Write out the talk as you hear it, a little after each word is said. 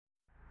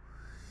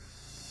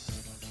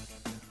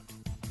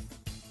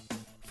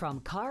From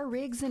Carr,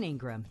 Riggs, and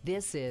Ingram,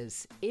 this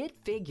is It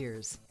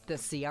Figures, the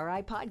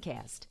CRI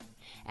podcast,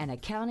 an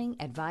accounting,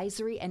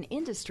 advisory, and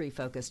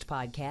industry-focused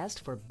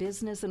podcast for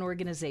business and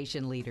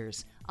organization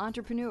leaders,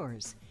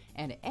 entrepreneurs,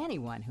 and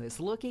anyone who is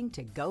looking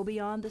to go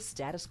beyond the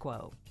status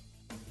quo.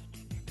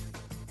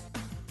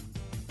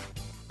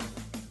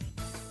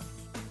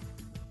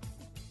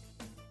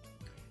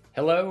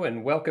 Hello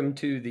and welcome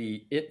to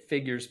the It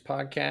Figures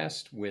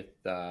podcast with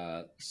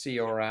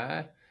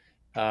CRI.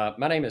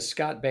 My name is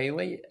Scott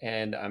Bailey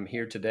and I'm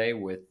here today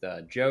with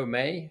Joe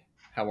May.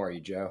 How are you,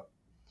 Joe?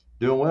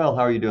 Doing well.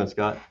 How are you doing,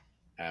 Scott?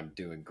 I'm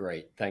doing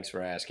great. Thanks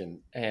for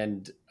asking.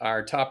 And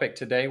our topic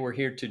today, we're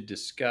here to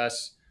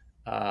discuss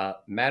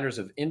matters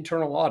of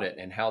internal audit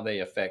and how they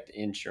affect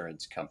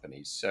insurance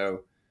companies.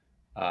 So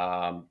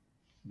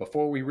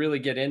before we really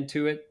get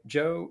into it,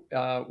 Joe,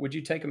 would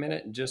you take a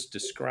minute and just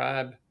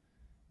describe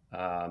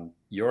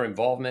your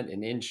involvement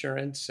in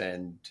insurance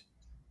and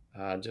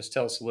just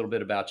tell us a little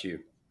bit about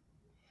you.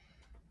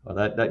 Well,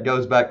 that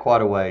goes back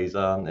quite a ways,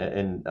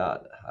 and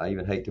I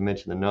even hate to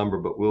mention the number,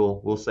 but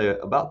we'll say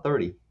about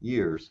 30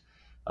 years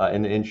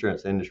in the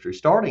insurance industry,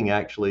 starting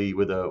actually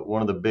with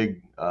one of the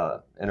big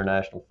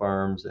international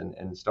firms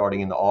and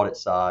starting in the audit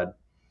side.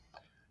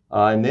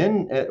 And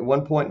then at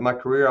one point in my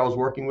career, I was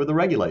working with a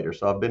regulator.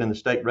 So I've been in the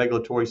state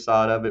regulatory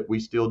side of it. We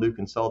still do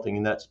consulting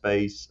in that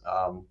space.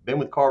 Been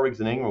with Carr,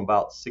 Riggs, and Ingram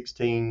about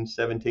 16,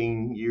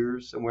 17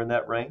 years, somewhere in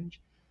that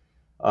range.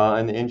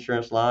 In the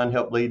insurance line,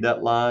 helped lead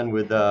that line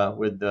with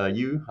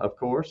you, of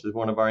course, as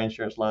one of our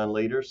insurance line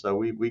leaders. So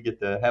we get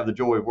to have the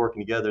joy of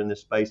working together in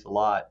this space a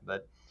lot.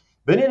 But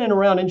been in and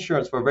around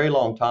insurance for a very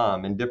long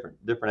time in different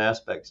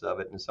aspects of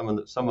it, and some of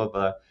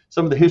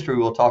the history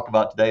we'll talk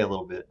about today a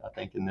little bit, I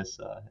think, in this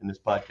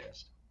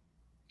podcast.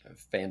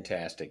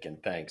 Fantastic,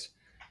 and thanks.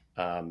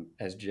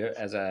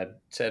 As I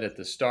said at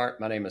the start,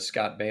 my name is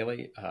Scott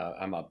Bailey.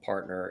 I'm a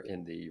partner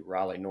in the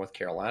Raleigh, North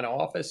Carolina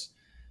office,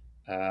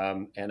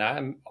 and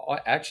I'm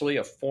actually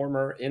a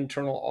former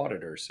internal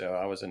auditor. So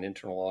I was an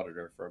internal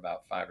auditor for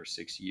about 5 or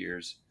 6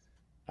 years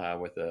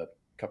with a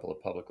couple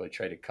of publicly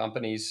traded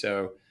companies.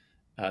 So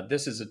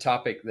this is a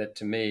topic that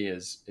to me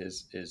is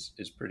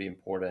pretty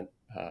important,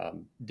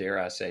 dare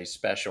I say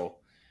special.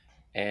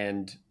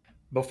 And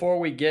before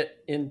we get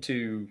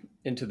into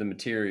the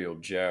material,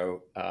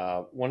 Joe,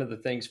 one of the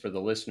things for the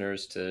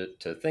listeners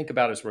to think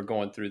about as we're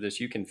going through this,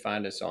 you can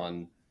find us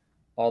on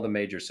all the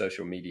major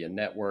social media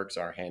networks.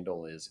 Our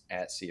handle is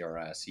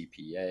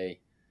 @CRICPA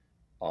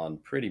on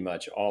pretty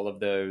much all of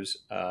those.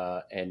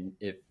 And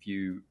if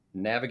you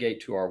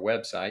navigate to our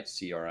website,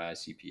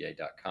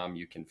 cricpa.com,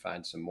 you can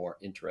find some more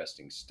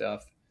interesting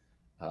stuff.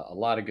 A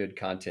lot of good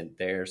content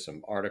there,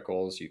 some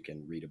articles. You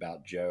can read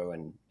about Joe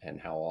and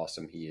how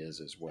awesome he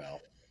is as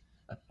well.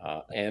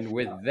 And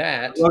with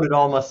that, I wrote it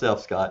all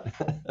myself, Scott.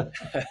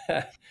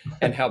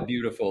 and how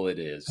beautiful it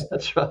is.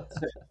 That's right.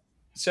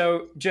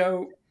 So,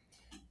 Joe,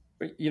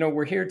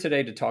 we're here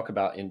today to talk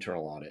about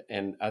internal audit,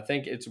 and I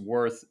think it's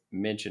worth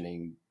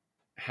mentioning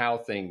how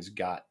things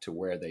got to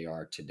where they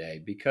are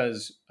today,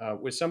 because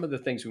with some of the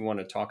things we want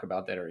to talk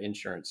about that are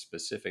insurance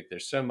specific,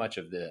 there's so much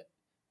of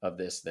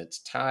this that's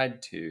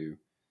tied to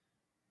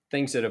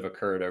things that have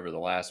occurred over the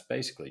last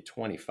basically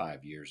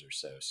 25 years or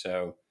so.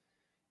 So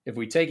if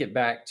we take it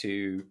back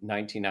to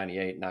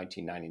 1998,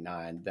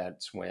 1999,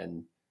 that's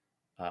when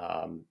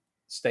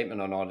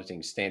Statement on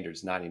Auditing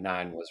Standards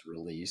 99 was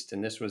released.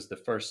 And this was the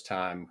first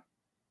time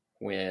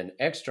when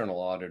external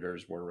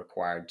auditors were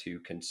required to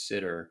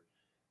consider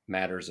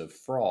matters of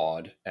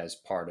fraud as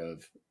part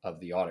of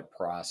the audit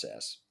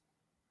process.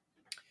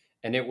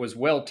 And it was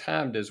well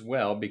timed as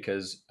well,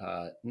 because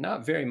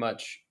not very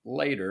much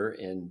later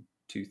in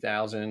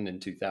 2000 and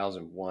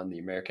 2001, the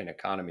American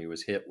economy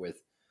was hit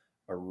with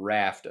a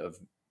raft of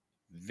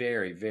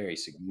very, very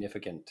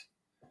significant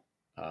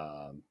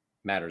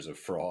matters of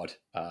fraud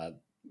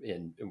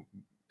in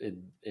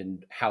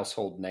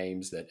household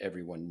names that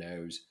everyone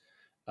knows.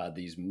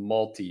 These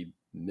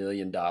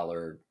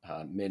multi-million-dollar,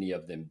 many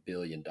of them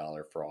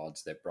billion-dollar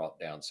frauds that brought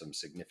down some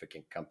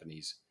significant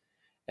companies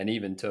and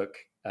even took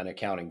an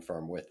accounting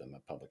firm with them, a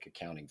public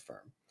accounting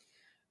firm.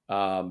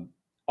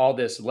 All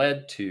this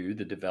led to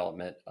the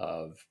development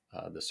of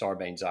the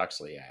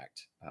Sarbanes-Oxley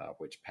Act,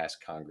 which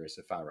passed Congress,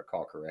 if I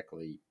recall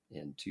correctly,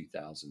 in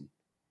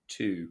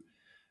 2002,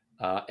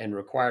 and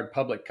required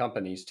public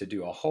companies to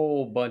do a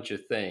whole bunch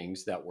of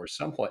things that were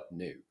somewhat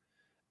new.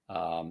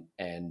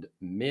 And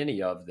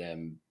many of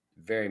them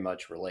very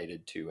much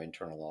related to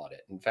internal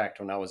audit. In fact,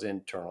 when I was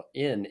in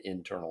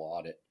internal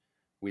audit,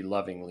 we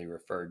lovingly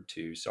referred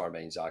to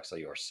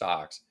Sarbanes-Oxley, or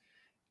SOX,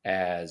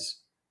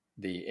 as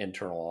the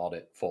internal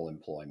audit full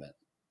employment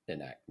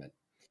enactment.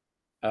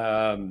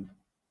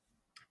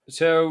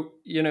 So,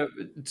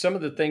 some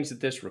of the things that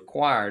this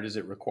required is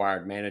it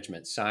required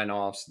management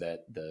sign-offs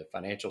that the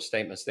financial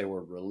statements they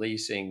were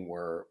releasing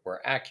were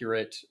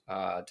accurate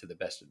to the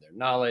best of their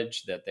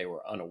knowledge, that they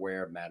were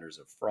unaware of matters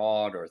of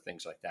fraud or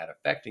things like that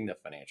affecting the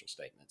financial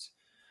statements.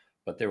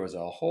 But there was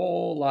a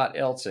whole lot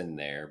else in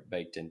there,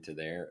 baked into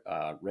there,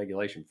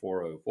 Regulation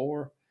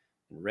 404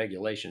 and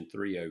Regulation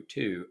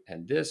 302.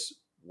 And this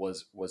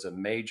was a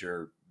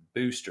major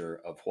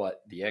booster of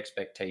what the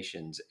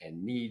expectations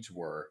and needs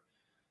were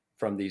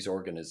from these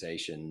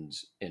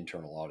organizations'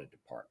 internal audit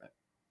department.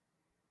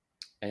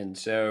 And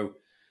so,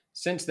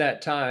 since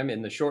that time,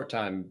 in the short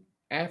time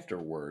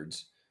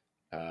afterwards,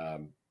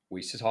 um,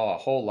 we saw a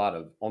whole lot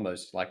of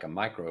almost like a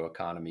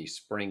microeconomy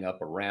spring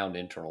up around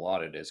internal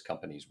audit as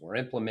companies were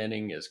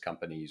implementing, as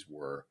companies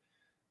were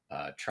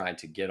trying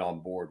to get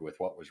on board with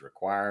what was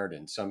required.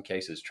 In some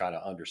cases, try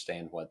to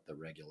understand what the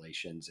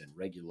regulations and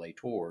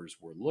regulators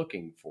were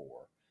looking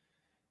for.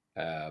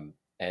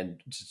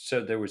 And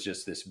so there was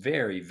just this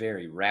very,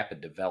 very rapid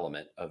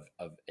development of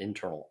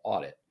internal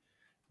audit,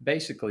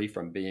 basically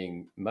from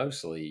being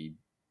mostly,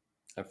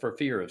 for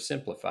fear of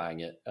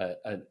simplifying it,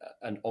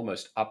 an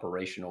almost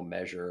operational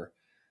measure,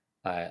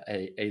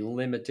 a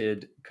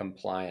limited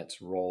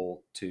compliance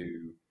role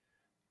to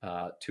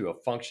a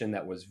function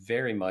that was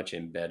very much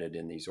embedded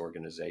in these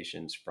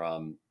organizations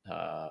from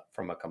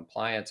a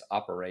compliance,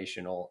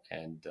 operational,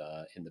 and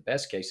in the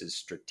best cases,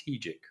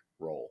 strategic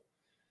role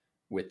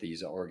with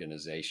these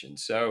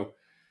organizations. So,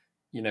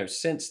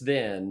 since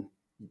then,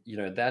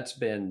 that's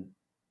been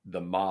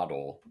the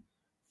model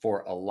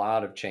for a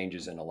lot of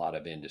changes in a lot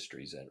of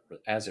industries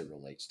as it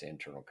relates to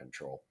internal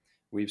control.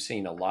 We've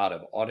seen a lot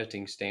of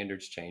auditing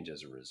standards change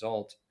as a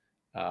result.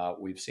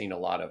 We've seen a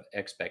lot of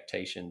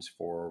expectations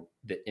for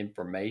the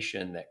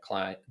information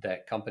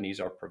that companies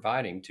are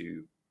providing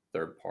to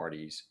third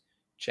parties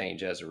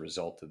change as a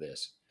result of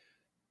this.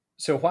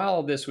 So while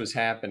all this was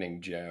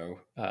happening, Joe,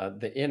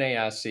 the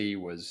NAIC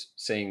was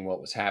seeing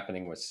what was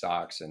happening with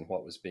SOX and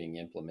what was being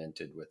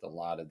implemented with a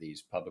lot of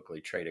these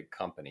publicly traded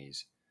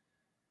companies,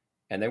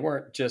 and they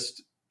weren't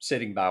just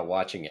sitting by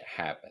watching it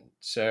happen.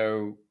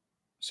 So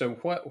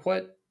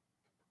what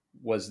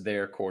was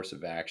their course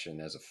of action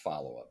as a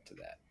follow up to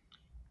that?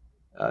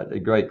 A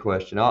great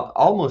question.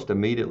 Almost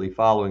immediately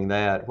following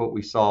that, what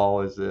we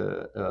saw is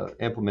the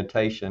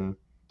implementation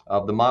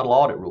of the Model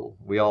Audit Rule.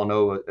 We all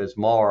know it as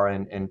MAR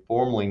and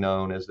formerly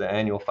known as the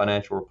Annual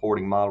Financial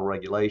Reporting Model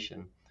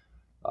Regulation.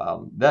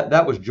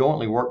 That was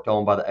jointly worked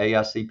on by the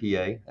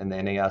AICPA and the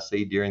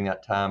NAIC during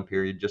that time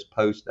period, just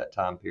post that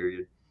time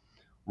period.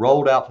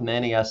 Rolled out from the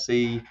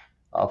NAIC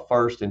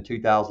first in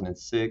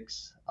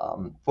 2006,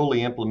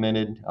 fully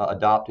implemented,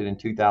 adopted in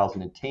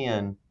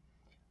 2010.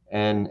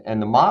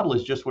 And the model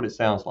is just what it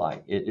sounds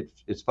like.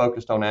 It's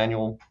focused on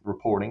annual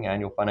reporting,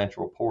 annual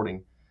financial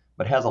reporting,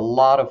 but has a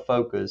lot of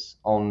focus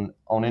on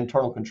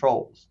internal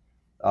controls,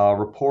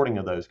 reporting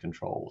of those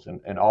controls,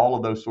 and all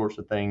of those sorts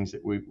of things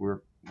that we'll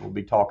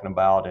be talking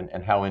about,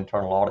 and how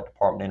internal audit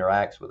department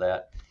interacts with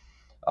that.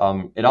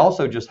 It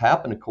also just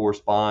happened to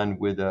correspond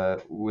with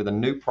a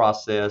new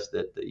process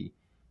that the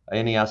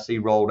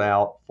NAIC rolled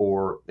out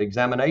for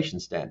examination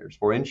standards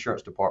for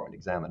insurance department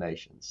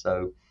examinations.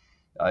 So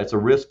it's a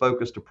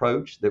risk-focused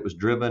approach that was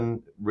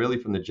driven really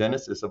from the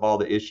genesis of all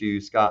the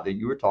issues, Scott, that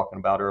you were talking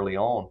about early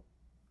on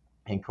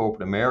in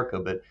corporate America.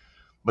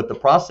 But the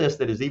process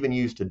that is even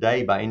used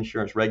today by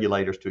insurance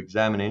regulators to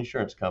examine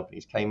insurance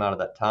companies came out of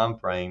that time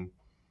frame,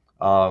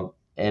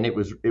 and it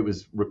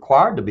was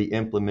required to be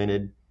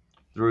implemented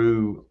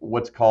through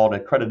what's called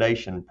an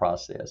accreditation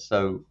process.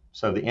 So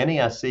the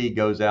NAIC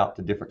goes out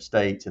to different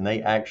states and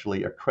they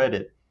actually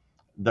accredit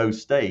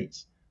those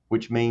states,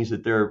 which means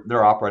that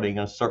they're operating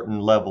at a certain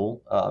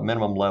level,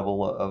 minimum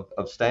level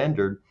of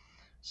standard.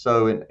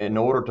 So in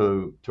order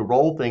to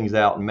roll things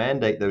out and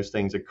mandate those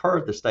things occur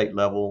at the state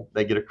level,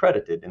 they get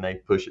accredited and they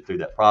push it through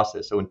that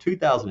process. So in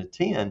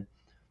 2010,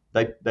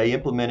 they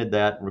implemented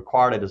that and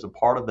required it as a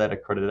part of that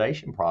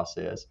accreditation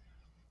process.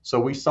 So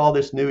we saw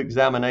this new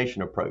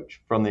examination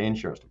approach from the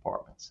insurance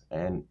departments.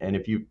 And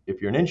if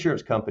you're an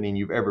insurance company and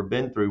you've ever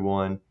been through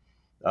one,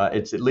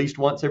 it's at least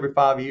once every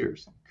 5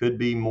 years. Could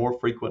be more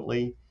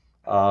frequently,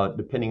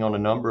 depending on a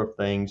number of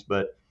things,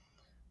 but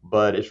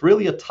it's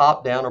really a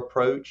top-down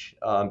approach.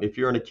 If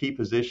you're in a key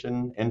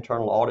position,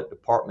 internal audit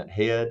department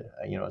head,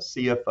 a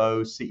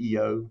CFO,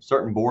 CEO,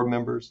 certain board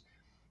members,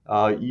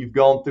 you've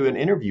gone through an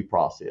interview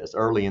process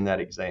early in that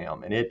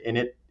exam, and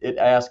it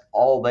asks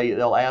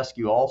they'll ask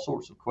you all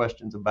sorts of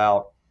questions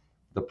about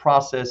the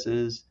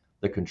processes,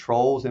 the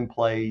controls in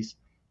place,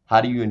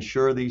 how do you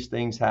ensure these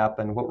things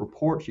happen, what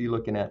reports are you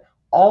looking at,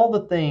 all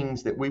the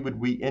things that we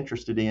would be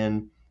interested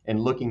in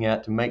looking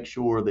at to make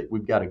sure that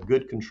we've got a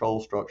good control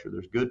structure,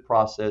 there's good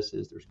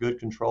processes, there's good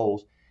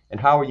controls,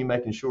 and how are you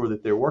making sure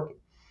that they're working.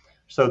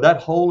 So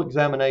that whole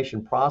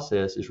examination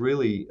process is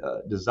really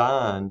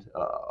designed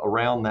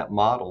around that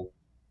model,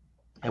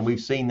 and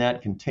we've seen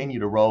that continue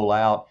to roll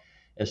out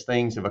as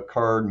things have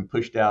occurred and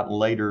pushed out in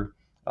later,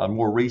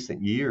 more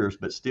recent years,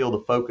 but still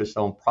the focus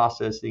on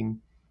processing,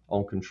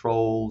 on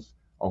controls,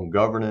 on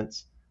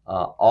governance,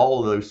 all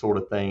of those sort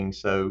of things.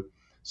 So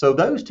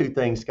those two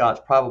things,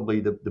 Scott's probably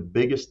the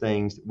biggest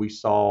things that we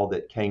saw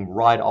that came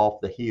right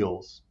off the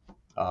heels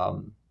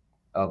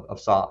of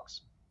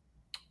SOX.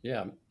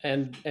 Yeah,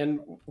 and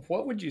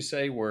what would you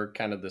say were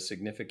kind of the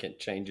significant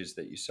changes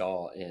that you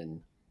saw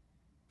in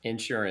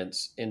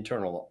insurance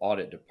internal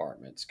audit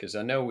departments? Because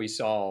I know we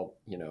saw,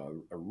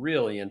 a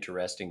really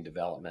interesting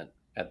development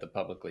at the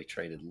publicly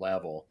traded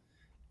level,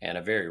 and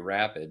a very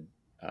rapid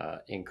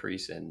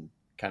increase in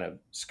kind of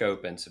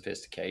scope and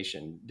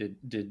sophistication.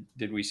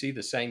 Did we see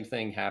the same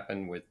thing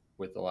happen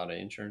with a lot of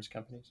insurance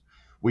companies?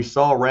 We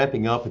saw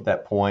ramping up at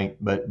that point,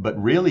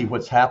 but really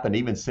what's happened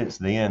even since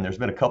then, there's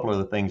been a couple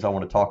other things I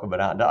want to talk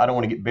about. I don't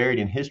want to get buried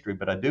in history,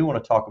 but I do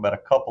want to talk about a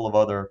couple of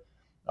other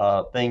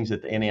things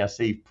that the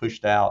NAIC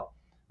pushed out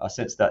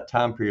since that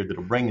time period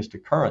that'll bring us to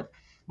current.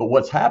 But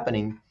what's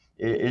happening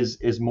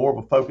is more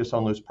of a focus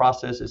on those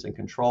processes and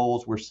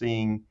controls. We're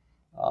seeing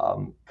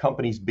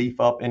companies beef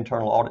up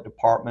internal audit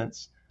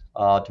departments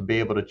to be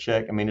able to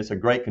check. I mean, it's a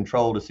great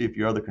control to see if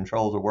your other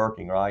controls are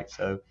working, right?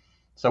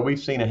 So we've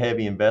seen a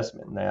heavy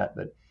investment in that.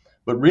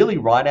 But really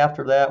right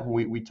after that,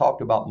 when we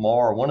talked about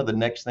MAR, one of the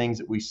next things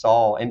that we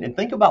saw, and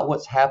think about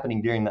what's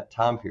happening during that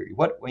time period.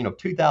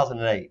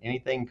 2008,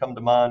 anything come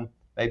to mind?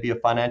 Maybe a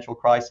financial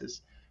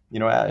crisis.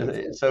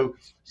 So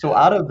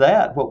out of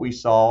that, what we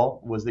saw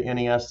was the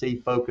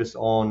NAIC focus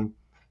on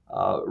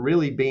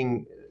really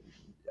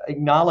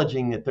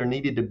acknowledging that there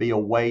needed to be a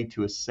way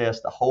to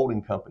assess the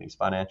holding company's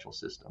financial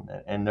system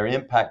and their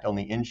impact on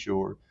the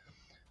insured.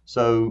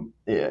 So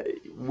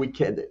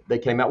they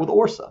came out with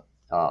ORSA.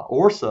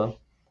 ORSA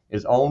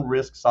is Own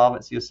Risk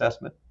Solvency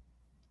Assessment,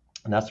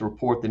 and that's a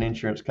report that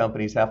insurance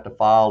companies have to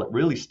file. It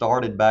really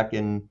started back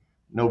in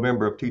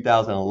November of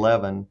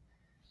 2011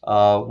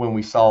 when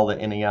we saw the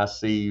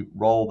NAIC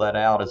roll that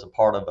out as a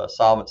part of a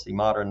solvency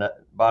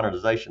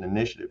modernization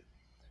initiative.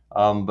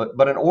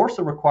 But an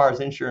ORSA requires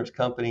insurance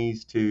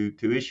companies to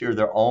issue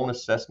their own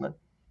assessment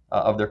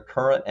of their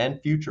current and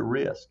future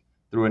risk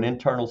through an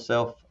internal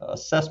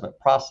self-assessment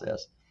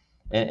process.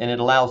 And it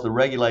allows the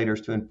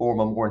regulators to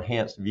inform a more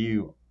enhanced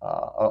view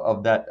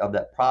of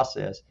that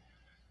process.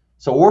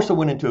 So ORSA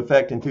went into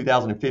effect in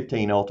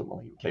 2015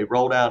 ultimately. Okay,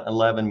 rolled out in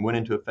 11, went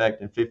into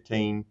effect in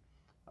 15,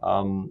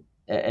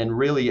 and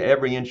really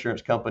every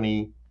insurance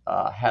company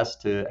has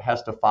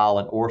to file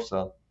an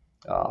ORSA,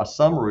 a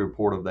summary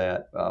report of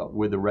that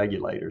with the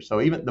regulators.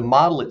 So even the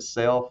model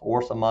itself,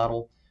 ORSA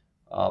model,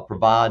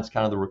 provides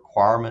kind of the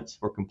requirements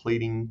for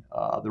completing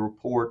the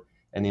report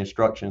and the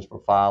instructions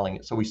for filing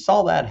it. So we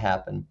saw that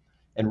happen.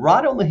 And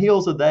right on the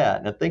heels of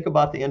that, now think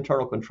about the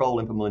internal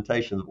control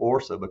implementations of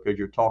ORSA, because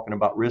you're talking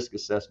about risk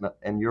assessment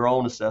and your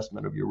own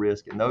assessment of your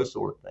risk and those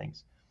sort of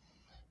things.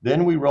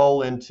 Then we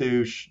roll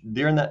into,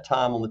 during that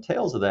time on the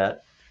tails of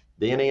that,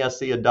 the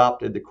NAIC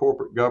adopted the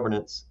Corporate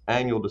Governance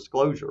Annual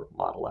Disclosure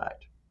Model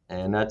Act.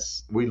 And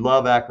we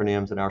love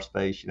acronyms in our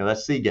space.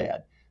 That's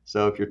CGAD.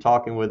 So if you're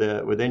talking with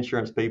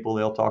insurance people,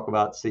 they'll talk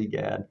about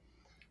CGAD.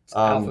 It's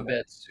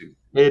alphabet soup.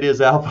 It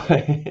is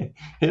alphabet.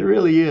 It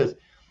really is.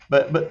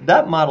 But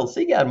that model,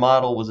 CGAD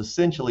model, was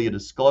essentially a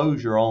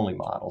disclosure-only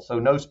model, so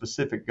no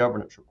specific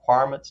governance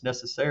requirements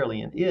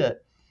necessarily in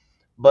it,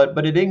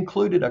 but it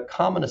included a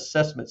common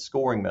assessment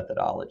scoring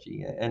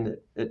methodology, and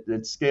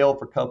it scaled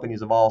for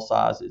companies of all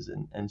sizes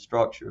and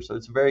structures. So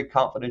it's a very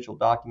confidential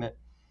document.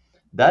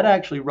 That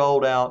actually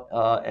rolled out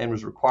and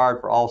was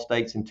required for all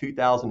states in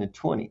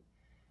 2020.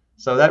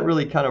 So that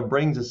really kind of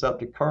brings us up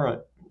to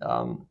current.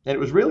 And it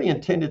was really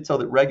intended so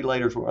that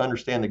regulators will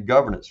understand the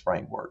governance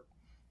framework.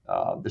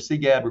 The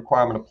CGAD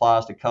requirement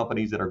applies to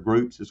companies that are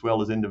groups as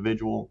well as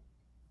individual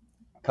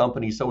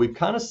companies. So we've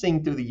kind of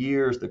seen through the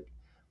years the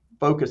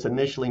focus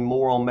initially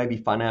more on maybe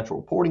financial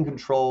reporting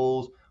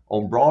controls,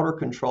 on broader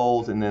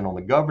controls, and then on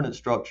the governance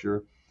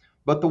structure.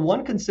 But the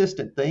one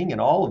consistent thing in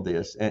all of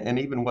this, and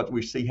even what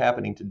we see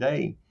happening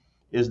today,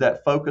 is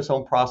that focus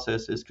on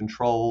processes,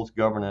 controls,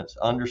 governance,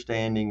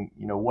 understanding,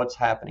 what's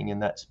happening in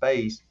that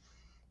space.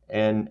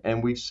 And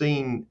we've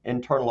seen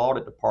internal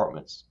audit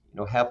departments,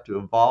 have to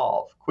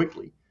evolve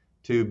quickly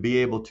to be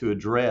able to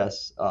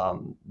address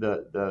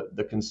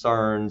the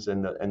concerns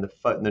and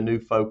the new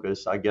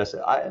focus, I guess,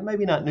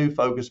 maybe not new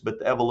focus, but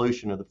the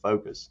evolution of the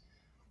focus.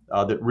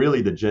 That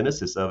really the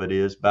genesis of it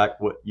is back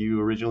what you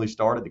originally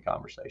started the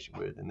conversation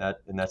with, and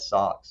that's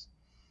SOX.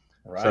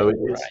 Right. So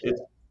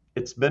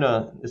it's been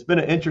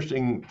an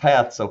interesting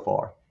path so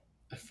far.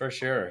 For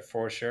sure.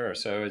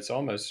 So it's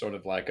almost sort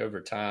of like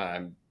over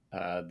time,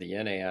 the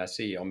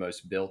NAIC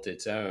almost built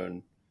its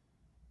own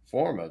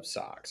form of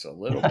SOX a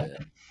little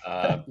bit,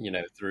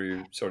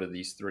 through sort of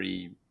these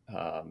three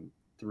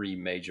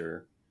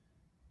major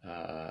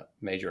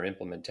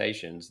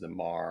implementations: the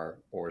MAR,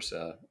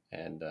 ORSA,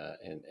 and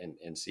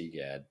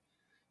CGAD.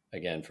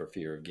 Again, for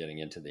fear of getting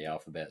into the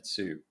alphabet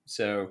soup.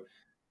 So,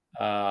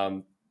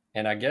 and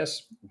I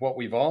guess what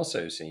we've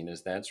also seen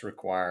is that's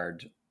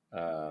required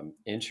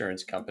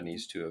insurance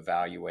companies to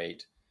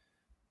evaluate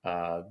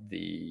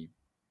the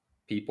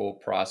people,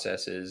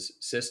 processes,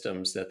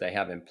 systems that they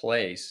have in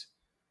place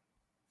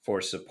for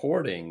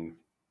supporting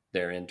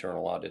their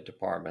internal audit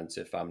departments.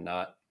 If I'm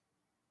not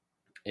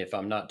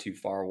too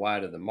far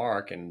wide of the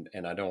mark, and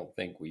I don't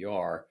think we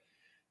are,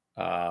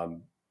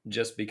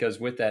 just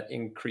because with that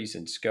increase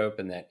in scope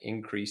and that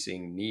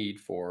increasing need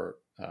for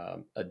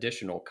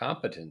additional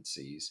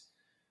competencies,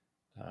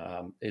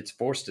 it's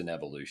forced an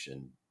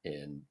evolution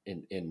in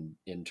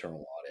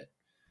internal audit.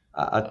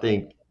 I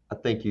think I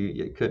think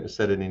you couldn't have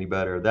said it any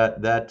better. That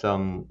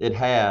it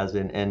has,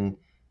 and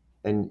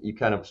you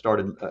kind of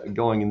started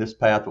going in this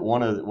path. But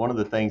one of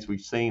the things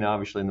we've seen,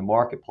 obviously, in the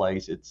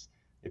marketplace, it's,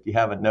 if you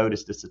haven't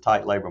noticed, it's a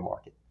tight labor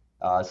market.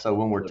 So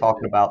when we're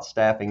talking about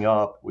staffing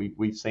up,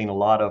 we've seen a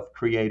lot of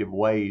creative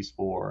ways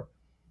for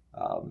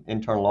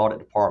internal audit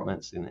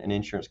departments and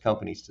insurance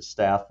companies to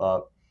staff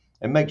up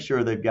and make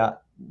sure they've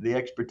got the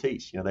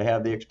expertise. They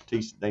have the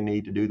expertise that they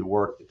need to do the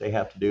work that they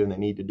have to do and they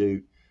need to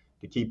do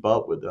to keep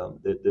up with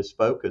this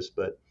focus.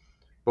 But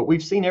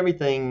we've seen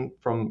everything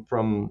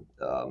from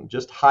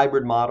just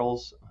hybrid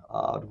models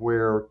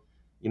where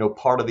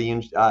part of the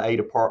IA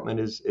department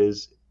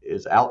is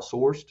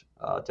outsourced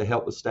to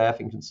help with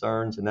staffing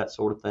concerns and that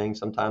sort of thing.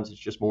 Sometimes it's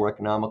just more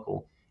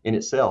economical in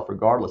itself,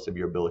 regardless of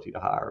your ability to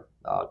hire,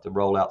 to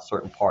roll out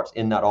certain parts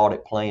in that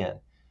audit plan.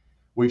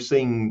 We've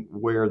seen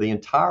where the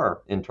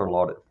entire internal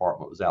audit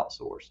department was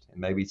outsourced,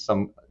 and maybe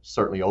some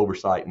certainly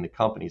oversight in the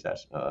company's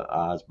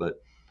eyes,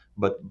 but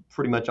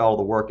pretty much all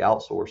the work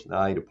outsourced in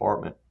the IA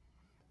department.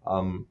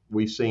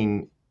 We've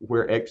seen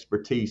where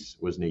expertise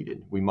was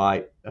needed. We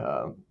might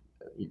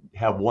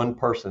have one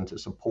person to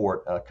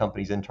support a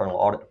company's internal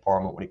audit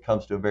department when it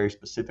comes to a very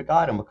specific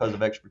item because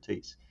of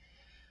expertise.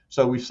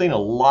 So we've seen a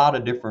lot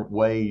of different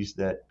ways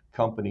that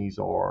companies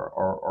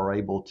are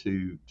able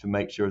to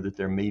make sure that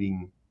they're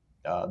meeting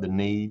the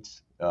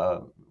needs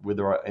with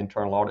their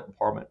internal audit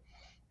department,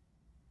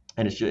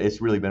 and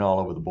it's really been all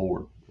over the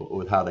board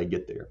with how they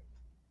get there.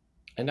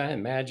 And I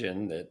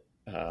imagine that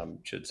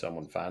should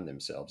someone find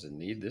themselves in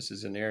need, this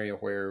is an area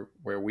where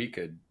we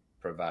could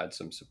provide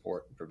some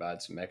support and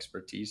provide some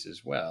expertise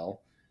as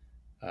well.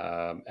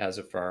 As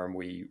a firm,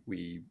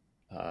 we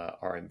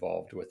are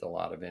involved with a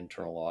lot of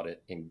internal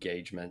audit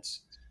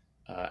engagements,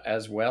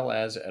 as well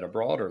as at a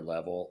broader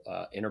level,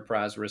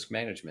 enterprise risk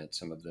management,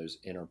 some of those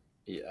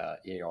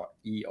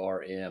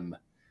ERM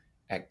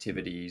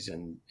activities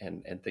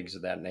and things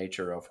of that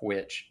nature, of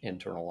which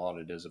internal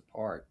audit is a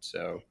part.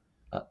 So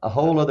a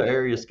whole other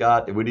area,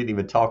 Scott, that we didn't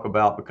even talk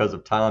about because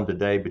of time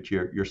today, but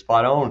you're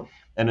spot on.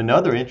 And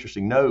another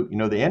interesting note, the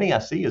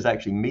NAIC is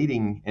actually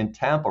meeting in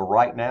Tampa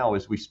right now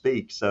as we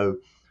speak. So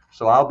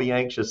I'll be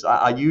anxious.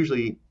 I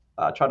usually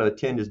try to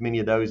attend as many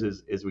of those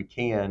as we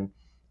can.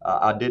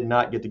 I did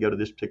not get to go to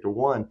this particular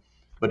one,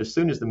 but as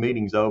soon as the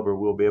meeting's over,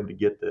 we'll be able to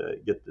get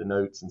the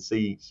notes and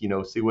see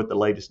what the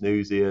latest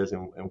news is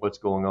and what's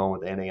going on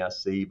with the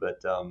NAIC.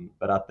 But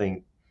I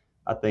think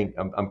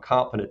I'm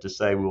confident to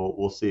say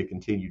we'll see a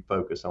continued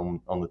focus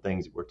on the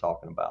things that we're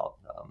talking about.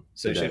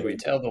 So today. Should we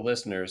tell the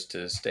listeners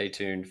to stay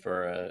tuned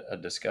for a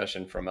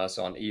discussion from us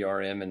on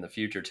ERM in the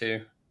future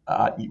too?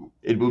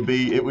 It would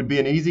be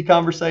an easy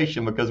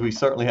conversation because we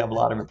certainly have a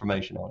lot of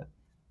information on it.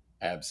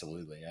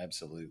 Absolutely.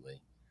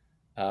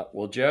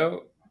 Well,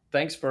 Joe,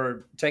 thanks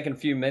for taking a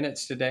few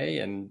minutes today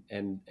and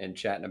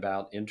chatting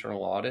about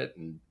internal audit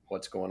and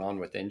what's going on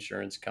with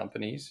insurance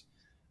companies.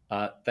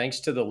 Thanks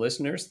to the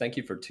listeners. Thank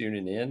you for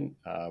tuning in.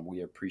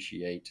 We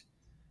appreciate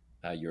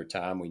your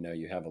time. We know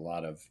you have a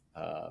lot of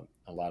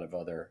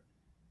other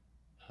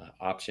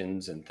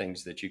options and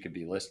things that you could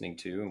be listening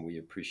to, and we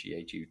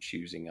appreciate you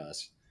choosing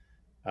us.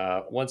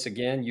 Once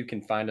again, you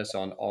can find us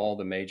on all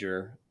the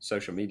major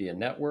social media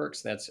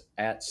networks. That's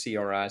at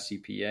CRI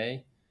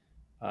CPA.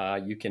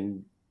 You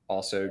can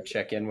also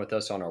check in with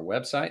us on our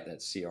website.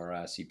 That's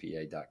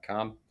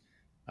cricpa.com.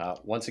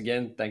 Once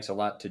again, thanks a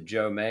lot to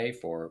Joe May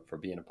for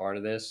being a part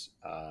of this.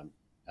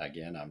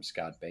 Again, I'm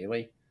Scott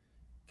Bailey.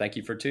 Thank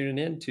you for tuning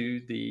in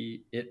to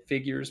the It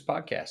Figures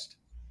podcast.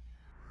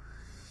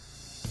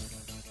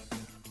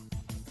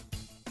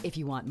 If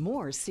you want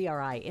more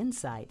CRI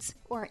insights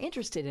or are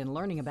interested in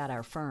learning about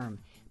our firm,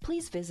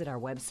 please visit our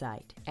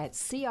website at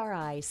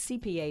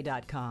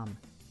cricpa.com.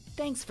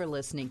 Thanks for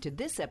listening to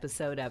this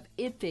episode of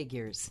It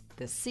Figures,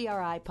 the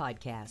CRI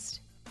podcast.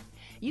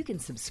 You can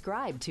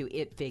subscribe to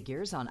It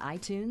Figures on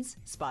iTunes,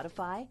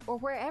 Spotify, or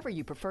wherever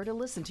you prefer to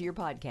listen to your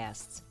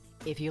podcasts.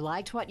 If you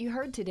liked what you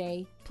heard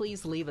today,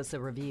 please leave us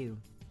a review.